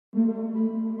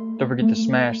Don't forget to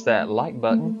smash that like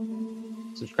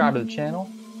button, subscribe to the channel,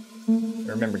 and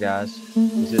remember guys,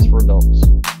 this is for adults.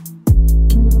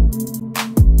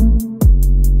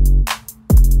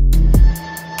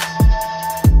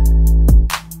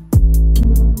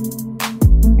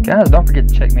 Guys, don't forget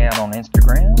to check me out on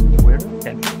Instagram, Twitter,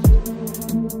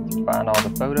 Pinterest to find all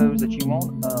the photos that you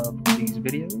want of these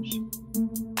videos.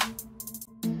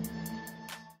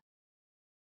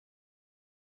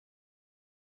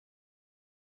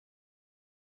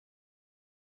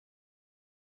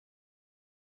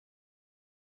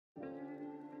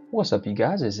 What's up you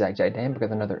guys, it's Zach J. Dan back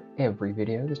with another Every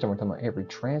video. This time we're talking about Every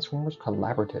Transformers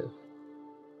Collaborative.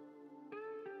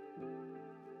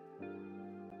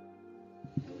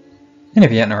 And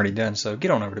if you hadn't already done so,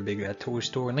 get on over to Big Bad Toy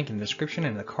Store, link in the description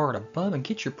and the card above, and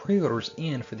get your pre-orders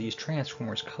in for these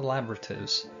Transformers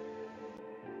Collaboratives.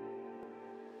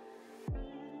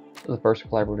 So the first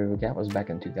collaborative we got was back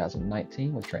in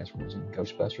 2019 with Transformers and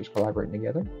Ghostbusters collaborating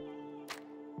together.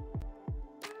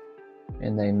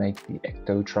 And they make the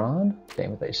Ectotron, came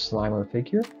with a Slimer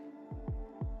figure.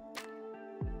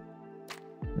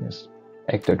 And this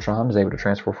Ectotron is able to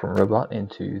transfer from robot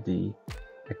into the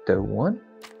Ecto-1.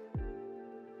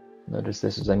 Notice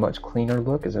this is a much cleaner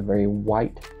look, it's a very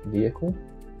white vehicle.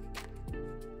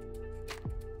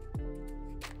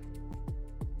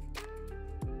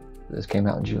 This came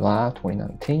out in July of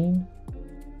 2019.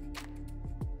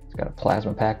 It's got a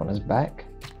plasma pack on his back,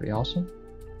 it's pretty awesome.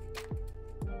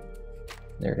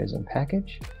 There it is in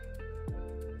package.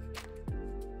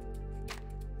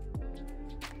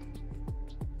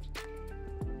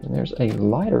 And there's a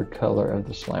lighter color of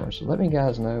the Slimer. So let me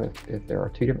guys know if there are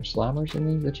two different Slimers in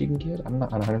these that you can get. I'm not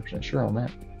 100% sure on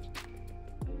that.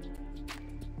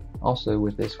 Also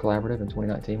with this collaborative in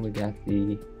 2019, we got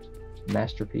the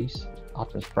Masterpiece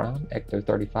Optimus Prime Ecto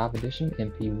 35 edition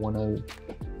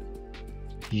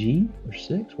MP10G or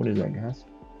 6. What is that guys?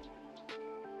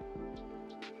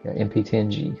 Yeah,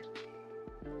 MP10G.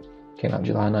 Came out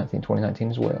July 19, 2019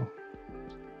 as well.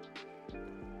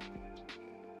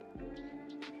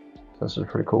 So this is a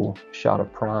pretty cool shot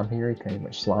of Prime here. He came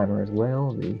with Slimer as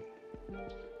well. The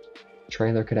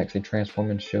trailer could actually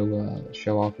transform and show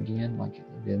off again like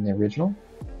it did in the original.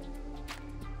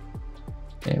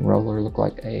 And Roller looked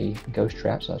like a ghost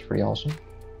trap, so that's pretty awesome.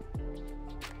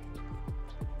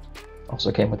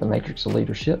 Also came with the Matrix of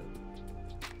Leadership.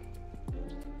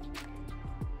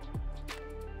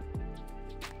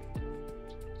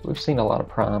 We've seen a lot of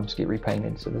Primes get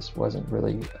repainted, so this wasn't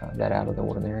really that out of the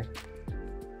ordinary.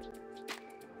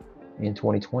 In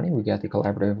 2020, we got the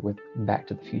collaborative with Back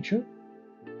to the Future.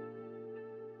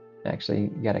 Actually,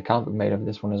 got a comic book made of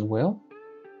this one as well.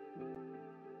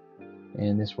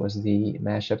 And this was the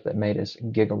mashup that made us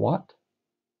Gigawatt.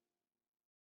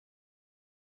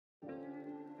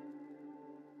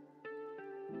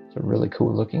 So really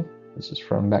cool looking. This is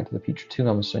from Back to the Future 2,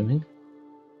 I'm assuming.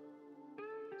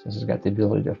 This has got the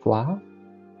ability to fly.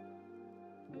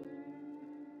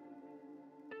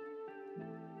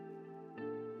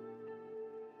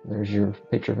 There's your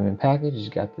picture of him in package. He's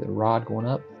got the rod going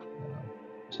up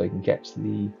so he can catch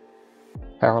the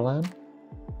power line.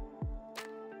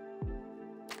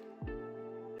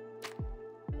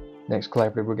 Next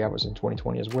collaborative we got was in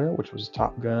 2020 as well, which was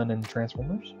Top Gun and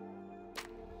Transformers.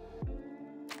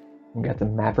 We got the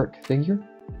Maverick figure.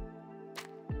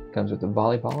 Comes with the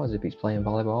volleyball, as if he's playing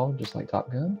volleyball, just like Top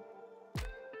Gun.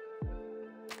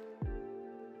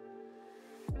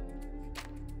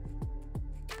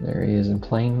 There he is in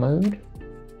plane mode.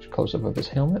 Just close up of his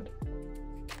helmet.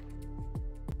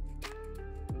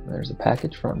 There's the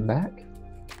package front and back.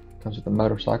 Comes with the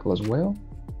motorcycle as well.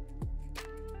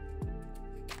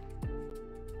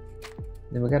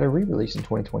 Then we got a re-release in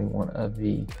 2021 of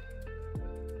the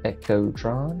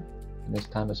Ectotron. And this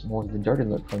time it's more of the dirty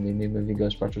look from the new movie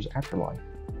Ghostbusters Afterlife.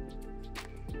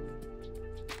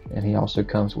 And he also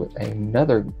comes with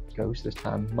another ghost, this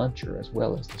time Muncher, as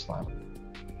well as the Slimer.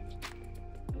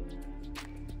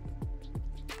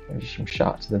 There's some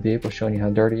shots of the vehicle showing you how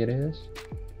dirty it is.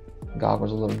 The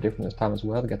goggles are a little different this time as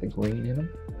well. They got the green in them.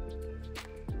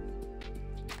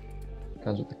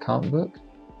 Comes with the comic book.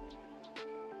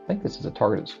 I think this is a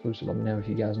Target exclusive. Let me know if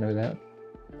you guys know that.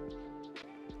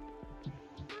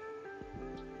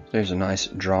 There's a nice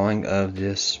drawing of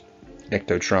this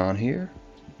Ectotron here.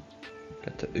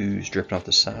 Got the ooze dripping off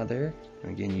the side there.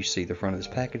 And again, you see the front of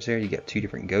this package there. You got two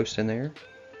different ghosts in there.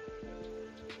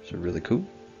 So really cool.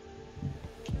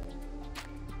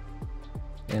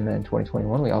 And then in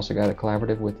 2021, we also got a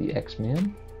collaborative with the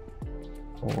X-Men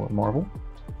or Marvel.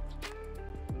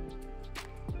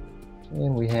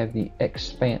 And we have the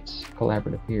X-Spanse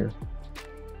collaborative here.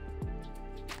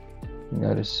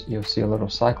 Notice you'll see a little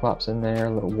Cyclops in there, a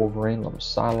little Wolverine, a little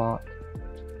Psylocke.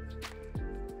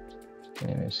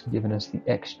 And it's giving us the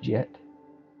X-Jet.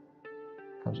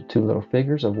 Comes with 2 little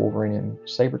figures of Wolverine and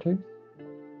Sabretooth.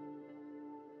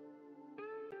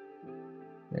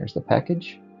 There's the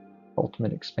package.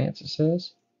 Ultimate X-Spanse, it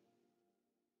says.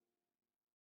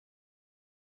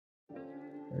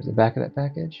 There's the back of that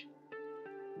package.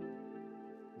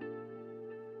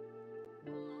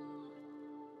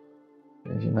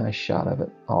 There's a nice shot of it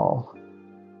all.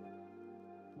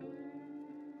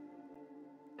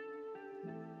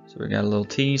 So we got a little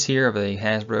tease here of a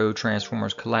Hasbro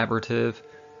Transformers collaborative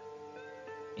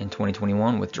in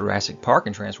 2021 with Jurassic Park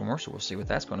and Transformers, so we'll see what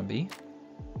that's going to be.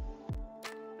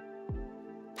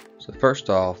 So first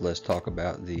off, let's talk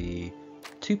about the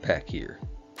 2-pack here.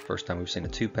 First time we've seen a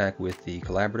 2-pack with the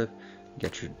collaborative. You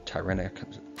got your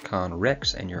Tyrannicon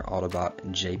Rex and your Autobot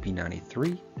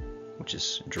JP93, which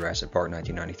is Jurassic Park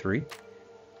 1993.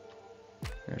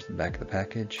 There's the back of the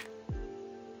package.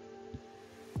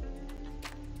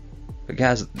 But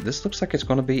guys, this looks like it's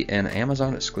going to be an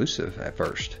Amazon exclusive at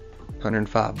first.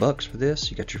 $105 for this.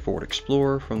 You got your Ford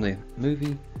Explorer from the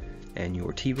movie and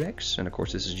your T-Rex, and of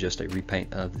course this is just a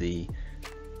repaint of the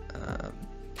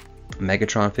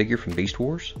Megatron figure from Beast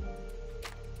Wars.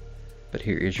 But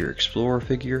here is your Explorer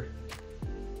figure,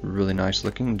 really nice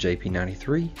looking,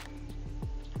 JP93.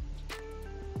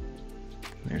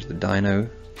 There's the Dino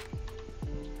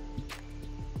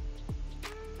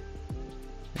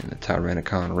and the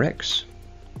Tyrannicon Rex.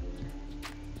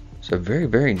 So very,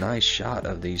 very nice shot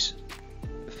of these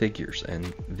figures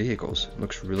and vehicles.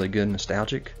 Looks really good and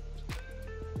nostalgic.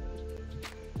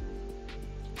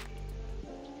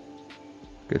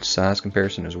 Good size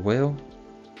comparison as well.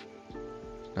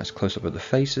 Nice close-up of the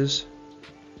faces.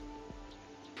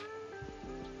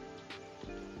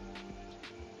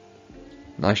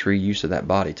 Nice reuse of that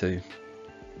body too.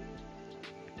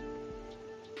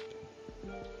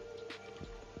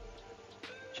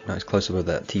 Nice close-up of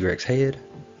that T-Rex head.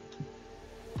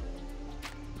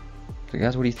 So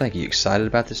guys, what do you think? Are you excited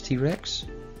about this T-Rex?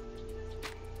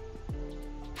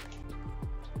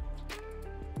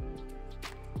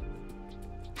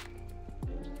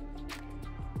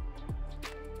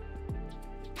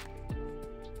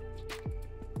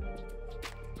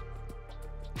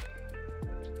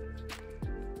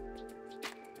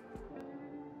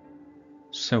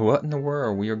 So what in the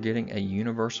world? We are getting a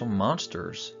Universal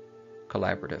Monsters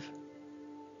collaborative.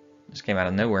 This came out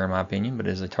of nowhere in my opinion, but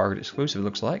it is a Target exclusive, it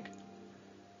looks like.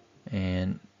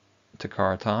 And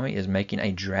Takara Tomy is making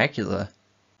a Dracula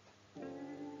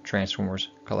Transformers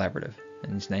collaborative.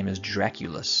 And his name is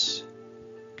Draculus.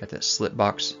 Got that slip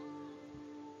box.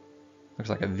 Looks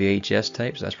like a VHS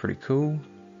tape, so that's pretty cool.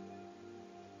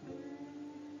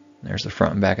 There's the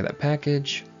front and back of that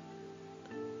package.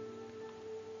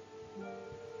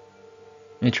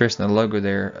 Interesting, the logo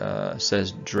there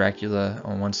says Dracula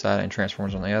on one side and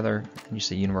Transformers on the other. And you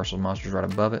see Universal Monsters right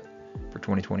above it for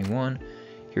 2021.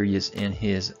 Here he is in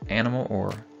his animal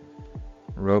or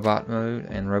robot mode,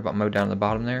 and robot mode down at the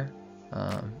bottom there.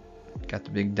 Got the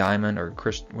big diamond or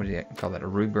crystal, what do you call that, a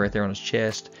ruby right there on his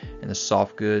chest, and the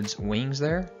soft goods wings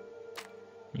there.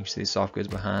 You can see the soft goods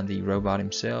behind the robot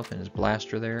himself and his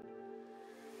blaster there.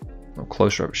 A little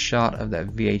closer up shot of that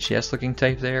VHS looking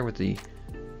tape there with the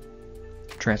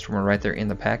Transformer right there in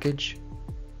the package,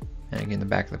 and again the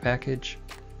back of the package.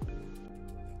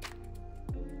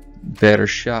 Better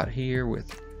shot here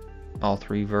with all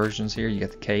 3 versions here. You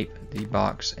got the cape, the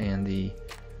box, and the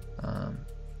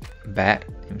bat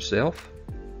himself.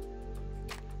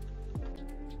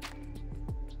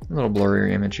 A little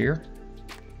blurrier image here.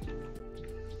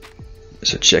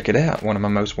 So check it out. One of my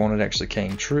most wanted actually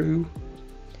came true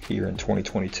here in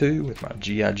 2022 with my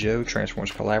G.I. Joe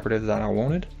Transformers collaborative that I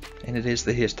wanted. And it is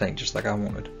the H.I.S. tank, just like I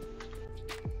wanted.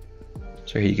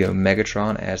 So here you go,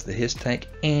 Megatron as the H.I.S. tank,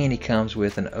 and he comes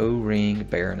with an O-ring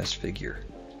Baroness figure.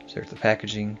 So there's the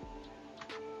packaging.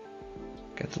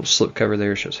 Got the little slip cover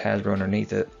there, shows Hasbro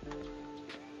underneath it.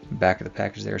 Back of the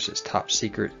package there says Top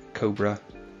Secret Cobra.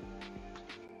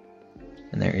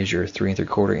 And there is your 3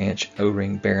 3/4 inch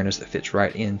O-ring Baroness that fits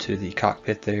right into the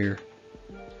cockpit there.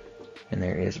 And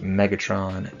there is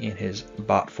Megatron in his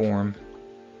bot form.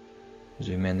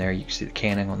 Zoom in there, you can see the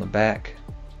cannon on the back,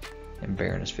 and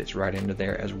Baroness fits right into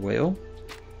there as well.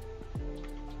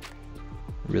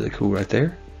 Really cool right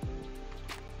there.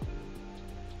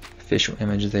 Official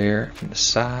image there from the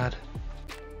side.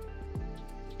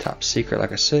 Top Secret,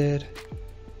 like I said.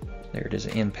 There it is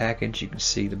in package. You can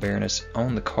see the Baroness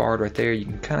on the card right there. You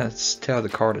can kind of tell the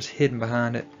card is hidden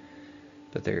behind it,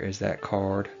 but there is that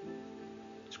card.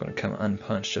 It's going to come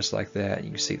unpunched just like that. You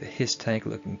can see the H.I.S.S tank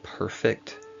looking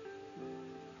perfect.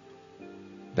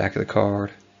 Back of the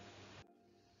card.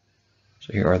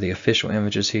 So here are the official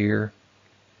images here.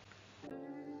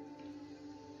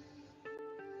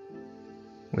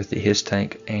 With the H.I.S.S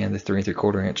tank and the 3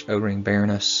 3/4 inch O-ring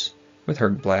Baroness with her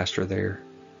blaster there.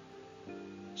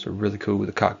 So really cool with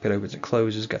the cockpit opens and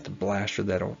closes. Got the blaster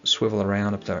that'll swivel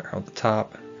around up there on the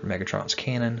top for Megatron's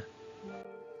cannon.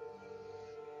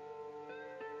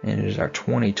 And it is our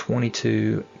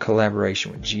 2022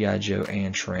 collaboration with G.I. Joe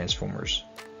and Transformers.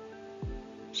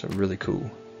 So really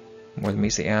cool. More than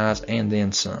meets the eyes and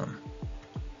then some.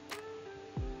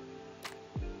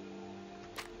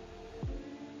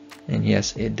 And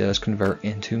yes, it does convert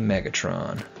into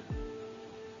Megatron.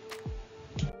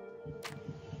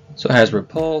 So Hasbro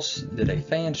Pulse did a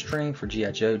fan stream for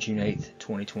G.I. Joe June 8th,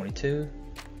 2022.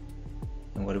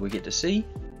 And what do we get to see?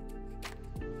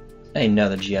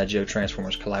 Another G.I. Joe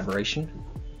Transformers collaboration.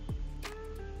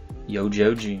 Yo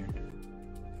Joe June.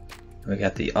 We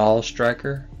got the All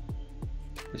Striker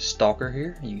with Stalker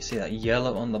here. You can see that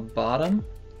yellow on the bottom.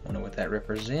 I don't know what that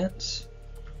represents.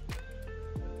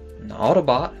 And the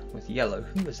Autobot with yellow.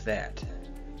 Who is that?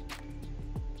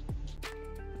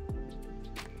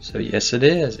 So yes, it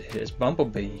is. It is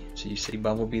Bumblebee. So you see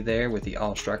Bumblebee there with the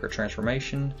All Striker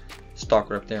transformation.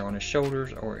 Stalker up there on his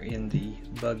shoulders or in the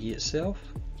buggy itself.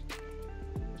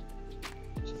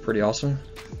 It's pretty awesome.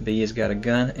 B has got a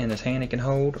gun in his hand he can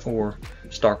hold, or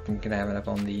Stalker can have it up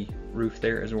on the roof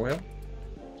there as well.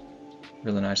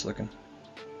 Really nice looking.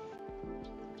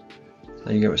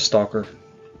 There you go with Stalker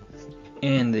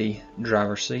in the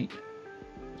driver's seat.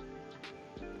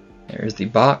 There's the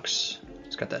box.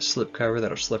 It's got that slip cover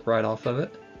that'll slip right off of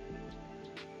it.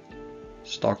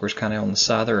 Stalker's kind of on the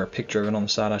side there, or a picture of it on the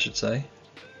side, I should say.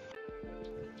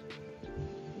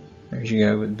 There you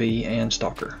go with B and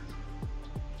Stalker.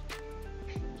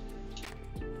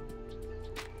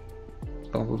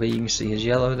 Bumblebee, you can see his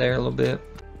yellow there a little bit.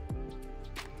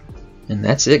 And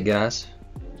that's it, guys.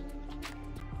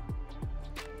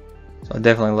 So I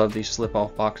definitely love these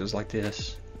slip-off boxes like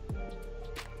this.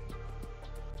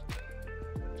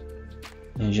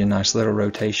 There's your nice little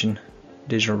rotation,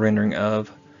 digital rendering of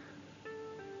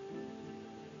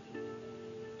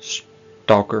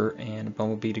Stalker and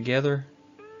Bumblebee together,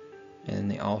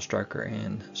 and the All Striker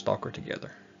and Stalker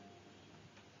together.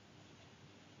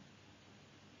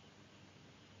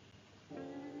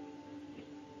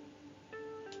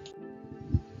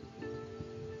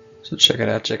 So check it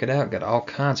out, check it out. Got all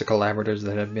kinds of collaborators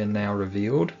that have been now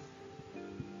revealed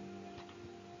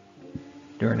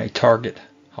during a Target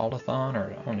haulathon,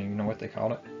 or I don't even know what they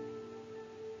call it.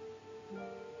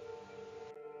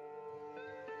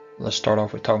 Let's start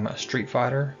off with talking about Street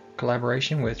Fighter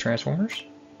collaboration with Transformers.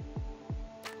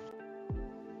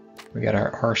 We got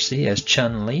our Arcee as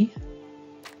Chun-li.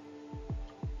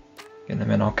 Getting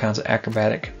them in all kinds of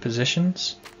acrobatic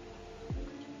positions.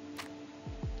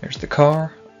 There's the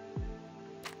car.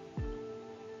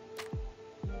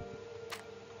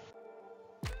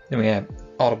 Then we have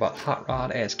Autobot Hot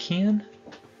Rod as Ken.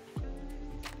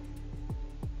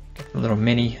 Got the little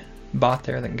mini bot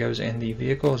there that goes in the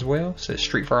vehicle as well. Says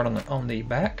Street Fighter on the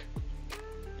back.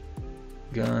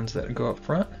 Guns that go up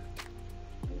front.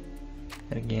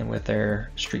 And again with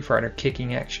their Street Fighter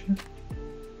kicking action.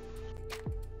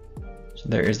 So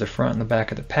there is the front and the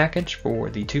back of the package for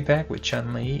the 2-pack with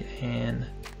Chun-li and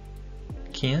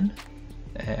Ken.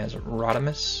 It has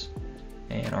Optimus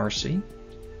and Arcee.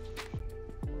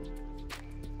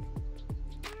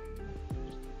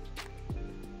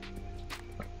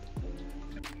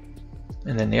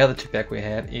 And then the other 2-pack we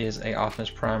have is a Optimus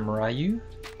Prime Ryu.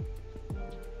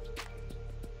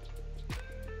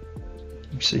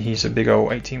 You see he's a big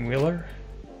old 18-wheeler.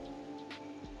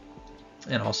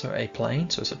 And also a plane,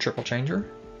 so it's a triple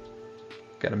changer.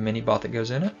 Got a mini bot that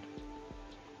goes in it.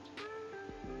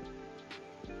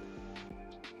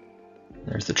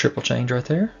 There's the triple change right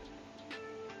there.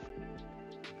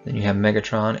 Then you have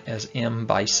Megatron as M.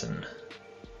 Bison.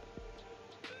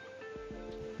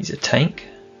 He's a tank.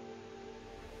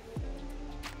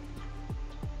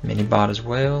 Mini bot as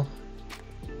well.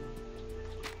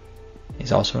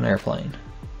 He's also an airplane.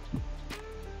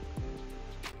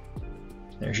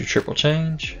 There's your triple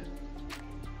change.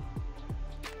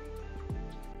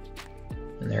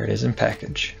 And there it is in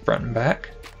package, front and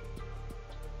back.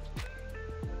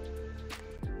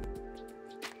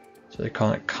 So they're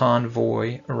calling it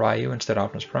Convoy Ryu instead of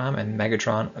Optimus Prime, and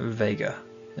Megatron Vega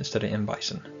instead of M.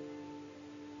 Bison.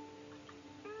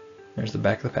 There's the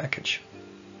back of the package.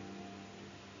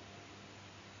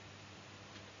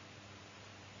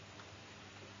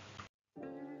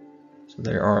 So So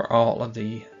there are all of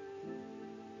the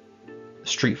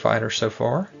Street Fighters so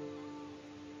far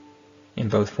in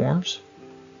both forms.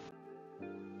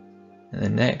 And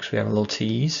then next we have a little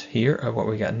tease here of what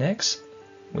we got next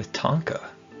with Tonka.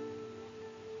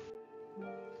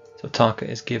 So Tonka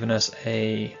is giving us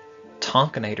a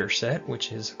Tonkanator set,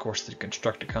 which is of course the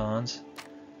Constructicons.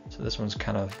 So this one's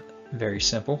kind of very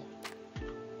simple.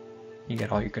 You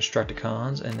got all your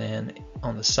Constructicons, and then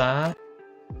on the side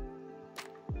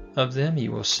of them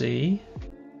you will see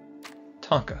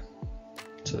Tonka.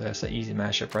 So that's the easy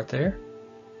mashup right there.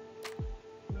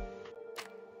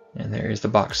 And there is the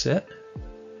box set,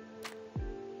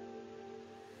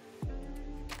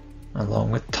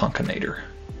 along with Tonkanator.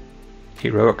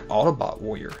 Heroic Autobot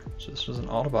Warrior. So this was an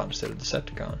Autobot instead of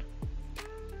Decepticon.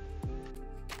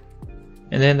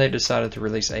 And then they decided to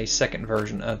release a second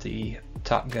version of the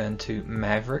Top Gun 2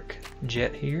 Maverick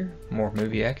jet here, more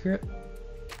movie accurate.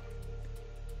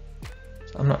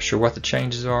 So I'm not sure what the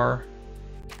changes are,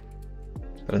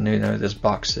 but I do know this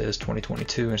box says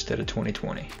 2022 instead of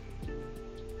 2020.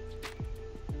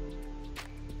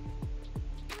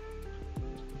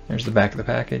 There's the back of the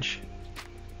package.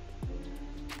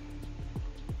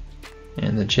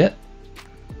 And the jet.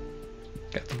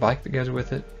 Got the bike that goes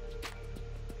with it.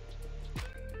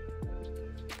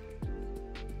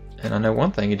 And I know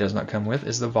one thing it does not come with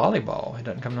is the volleyball. It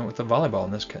doesn't come with the volleyball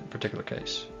in this particular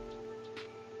case.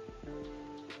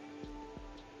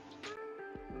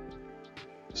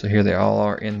 So here they all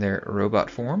are in their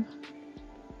robot form.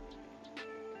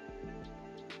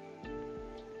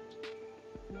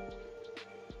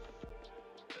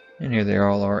 And here they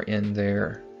all are in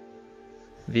their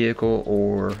vehicle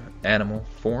or animal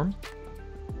form.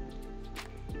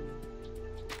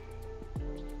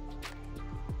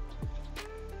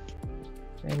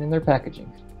 And in their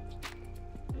packaging.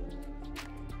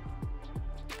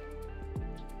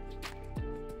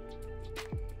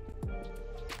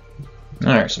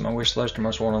 Alright, so my wish list or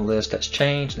most wanted list has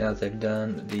changed now that they've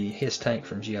done the H.I.S. tank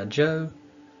from G.I. Joe.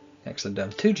 Actually done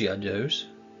 2 G.I. Joes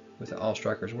with the All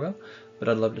Striker as well. But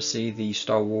I'd love to see the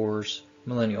Star Wars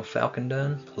Millennial Falcon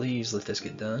done. Please let this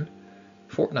get done.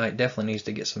 Fortnite definitely needs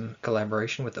to get some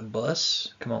collaboration with the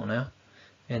bus. Come on now.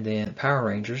 And then Power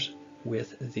Rangers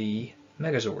with the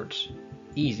Megazords.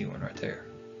 Easy one right there.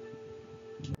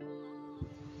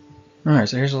 Alright,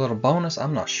 so here's a little bonus.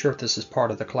 I'm not sure if this is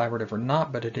part of the collaborative or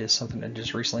not, but it is something that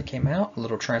just recently came out. A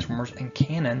little Transformers and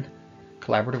Canon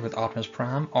collaborative with Optimus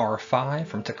Prime R5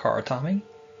 from Takara Tomy.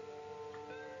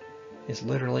 It's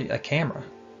literally a camera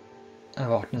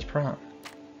of Optimus Prime.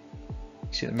 You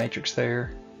see the matrix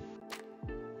there.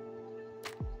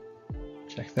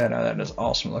 Check that out, that is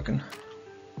awesome looking.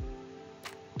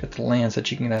 Got the lens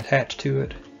that you can attach to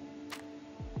it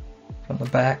from the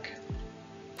back.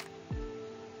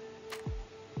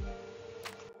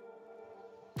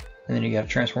 And then you got a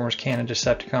Transformers Canon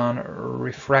Decepticon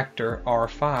Refractor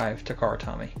R5 Takara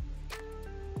Tomy.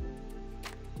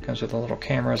 Comes with a little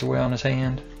camera as well in his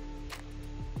hand.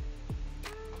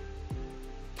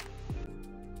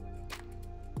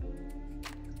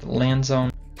 The lens on.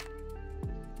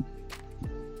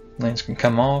 Lens can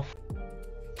come off.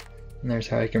 And there's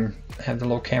how you can have the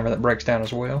little camera that breaks down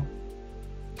as well.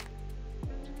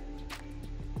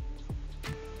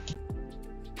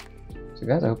 So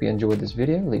guys, I hope you enjoyed this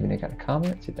video. Leave any kind of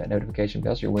comments, hit that notification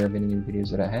bell so you're aware of any new videos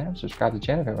that I have. Subscribe to the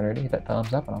channel if you haven't already, hit that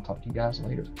thumbs up, and I'll talk to you guys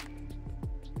later.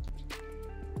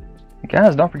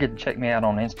 Guys, don't forget to check me out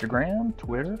on Instagram,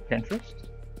 Twitter, Pinterest.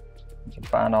 You can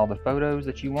find all the photos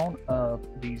that you want of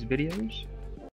these videos.